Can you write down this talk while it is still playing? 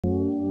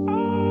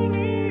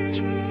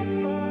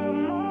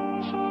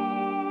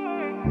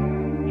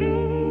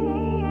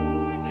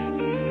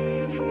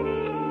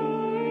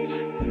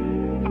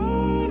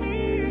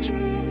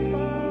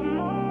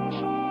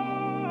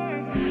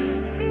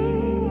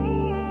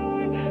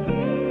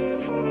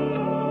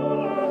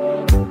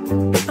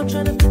I'm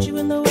trying to put you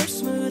in the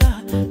worst mood.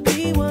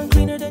 Be one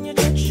cleaner than your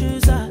church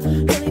shoes.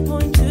 Really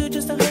point two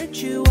just to hurt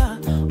you.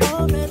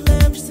 All red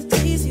lamb just to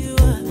tease you.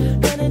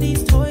 None of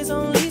these toys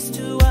on lease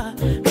to.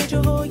 Made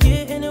your whole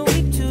year in a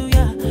week too.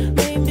 Yeah,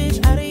 main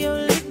bitch out of your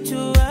league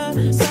too.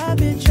 Side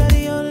bitch out of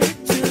your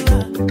league too.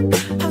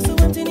 House so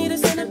empty, need a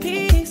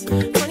centerpiece.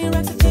 20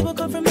 racks of table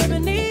come from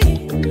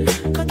ebony.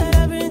 Cut that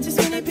average into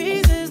skinny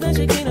pieces. Then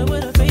she clean up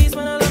with her face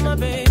when I love my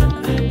babe.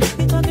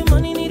 You talking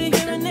money, need a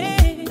hearing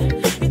aid.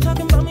 You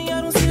talking about me,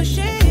 I don't see a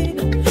shade.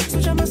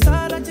 Switch on my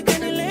side, I take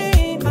any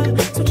lane.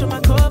 Switch on my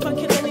car, I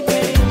kill any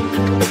pain.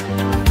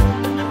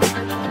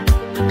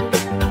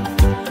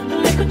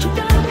 Look what you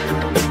done.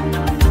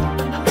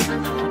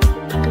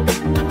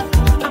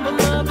 I'm a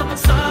motherfucking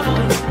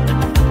starboy.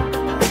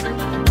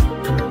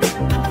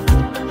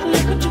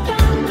 Look what you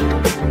done.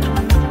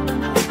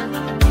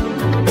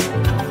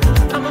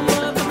 I'm a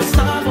motherfucking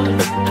starboy.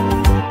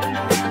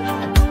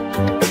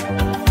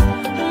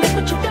 Look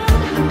what you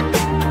done.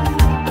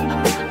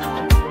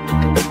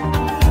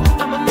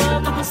 I'm a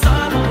motherfucking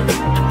starboy.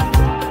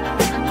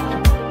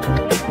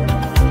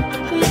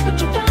 Look what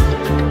you done.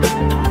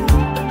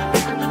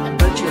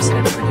 Purchase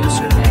and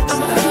producer next.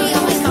 Honey, I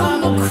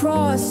come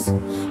across.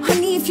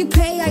 Honey, if you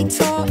pay, I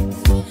talk.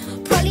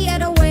 Probably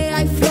at a way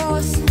I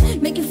floss.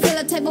 Make you feel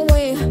a type of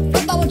way.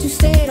 Fuck about what you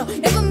said. Or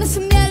ever miss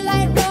a meal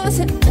like Ross.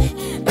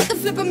 About to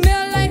flip a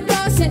meal like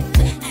Ross.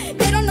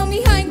 They don't know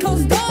me behind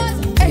closed doors.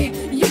 Ay,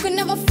 you can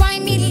never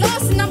find me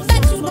lost. And I'm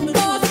back to the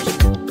boss.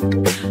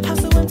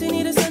 House so empty,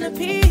 need a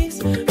centerpiece.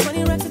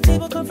 20 racks of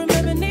table come from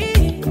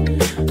ebony.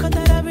 Cut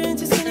that average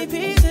into skinny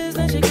pieces.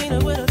 Then she clean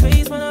up with her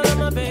face when I love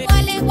my babe.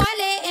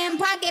 Wallet, and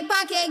pocket.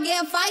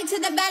 Get a fight to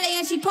the belly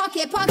and she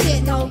pocket.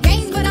 No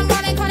games, but I'm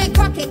on it, call it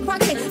crockett.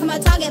 I'm a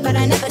target, but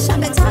I never shot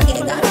the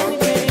target. Got it.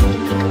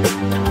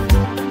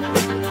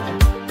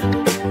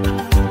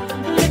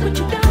 Look what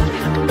you done.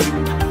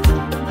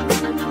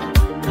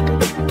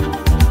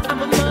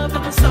 I'm a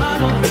motherfucking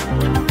starboy.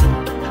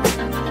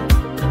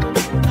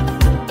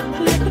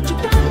 Look what you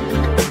done.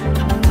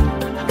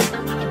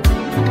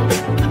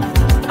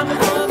 I'm a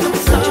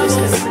motherfucking Purchase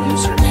starboy. and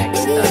producer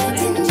next. They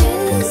acting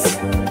jealous.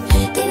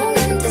 They don't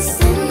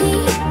understand me.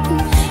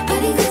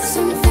 Body got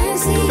some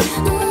fancy.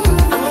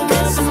 Body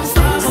got some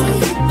fancy.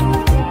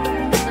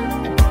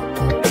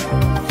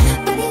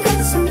 Body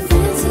got some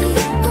fancy.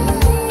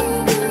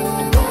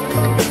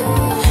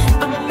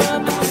 I'm a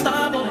motherfucking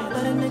starboy.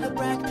 Let a nigga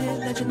Brad Pitt,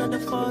 legend of the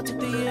fall, took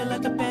the year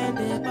like a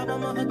bandit. Bought my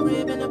mama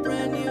crib in a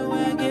brand new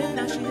wagon.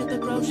 Now she hit the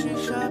grocery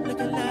shop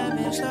looking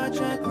lavish. Star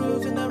Trek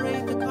roof in the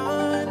Wraith the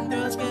Con.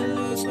 Girls get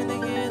loose when they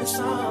hear the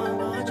song.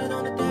 100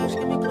 on the dash,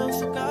 get me close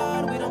to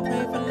God. We don't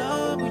pray for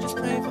love, we just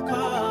pray for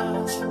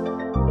cause.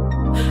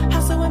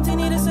 House so empty,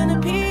 need a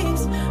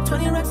centerpiece.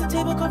 20 racks of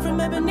table come from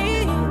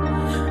ebony.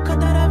 Cut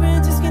that average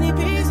into skinny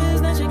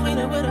pieces. Then she clean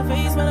up with her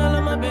face when I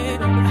love my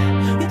baby.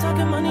 You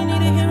talking money,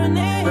 need a hearing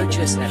aid.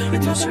 Purchase and You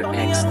talking producer about me,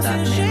 I don't see a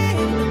X.net.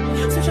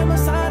 shade. Switch on my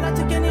side, I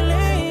take any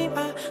lane.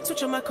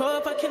 Switch on my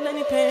car, I kill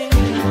any pain.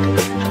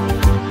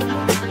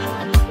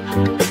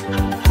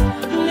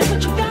 Look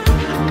what you got.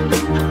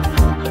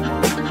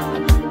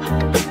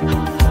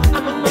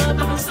 I'm a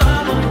motherfucking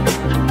starboy.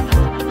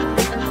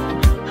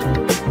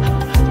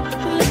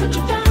 Look what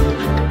you got.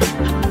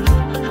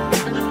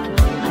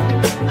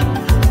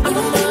 I'm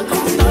a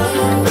motherfucking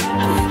starboy.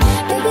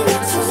 Baby,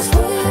 that's so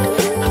sweet.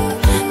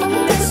 I'm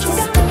best to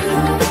stop.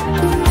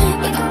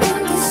 It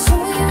don't be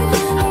sweet.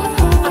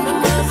 I'm a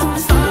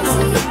motherfucking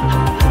starboy.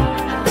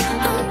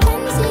 I'm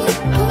fancy.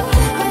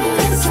 Body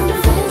got some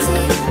fancy.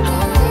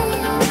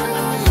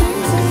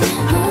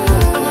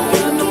 I'm a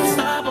motherfucking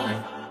starboy.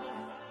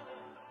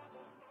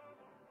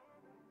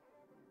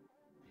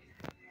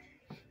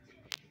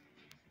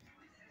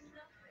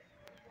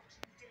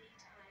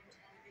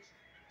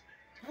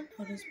 I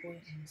know this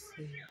boy can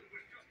see.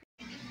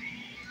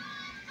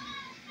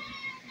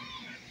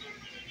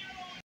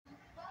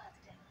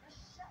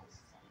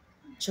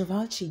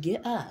 Givénchyi,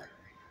 get up.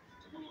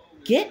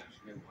 Get.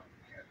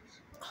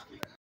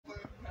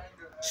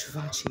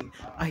 Givénchyi,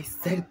 I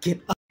said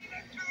get up.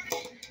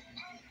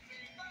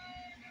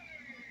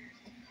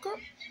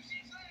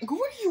 Girl,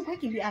 what are you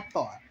waking me up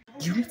for?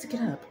 You need to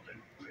get up.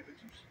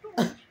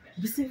 You've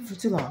been sleeping for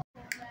too long.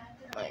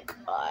 Oh my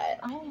god,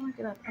 I don't want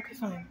to get up. Okay,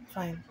 fine,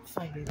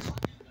 bitch.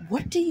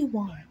 What do you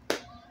want?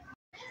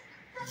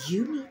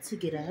 You need to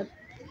get up,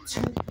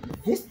 turn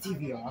this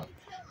TV off,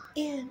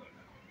 and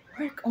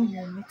work on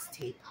your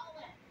mixtape.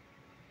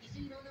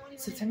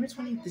 September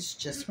 20th is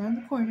just around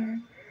the corner.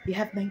 You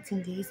have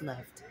 19 days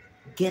left.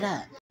 Get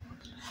up.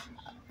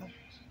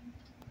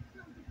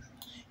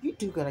 You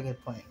do got a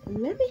good point.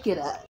 Let me get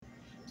up.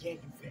 Yeah, you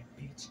fat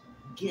bitch.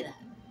 Get up.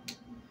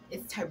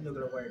 It's time to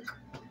go to work.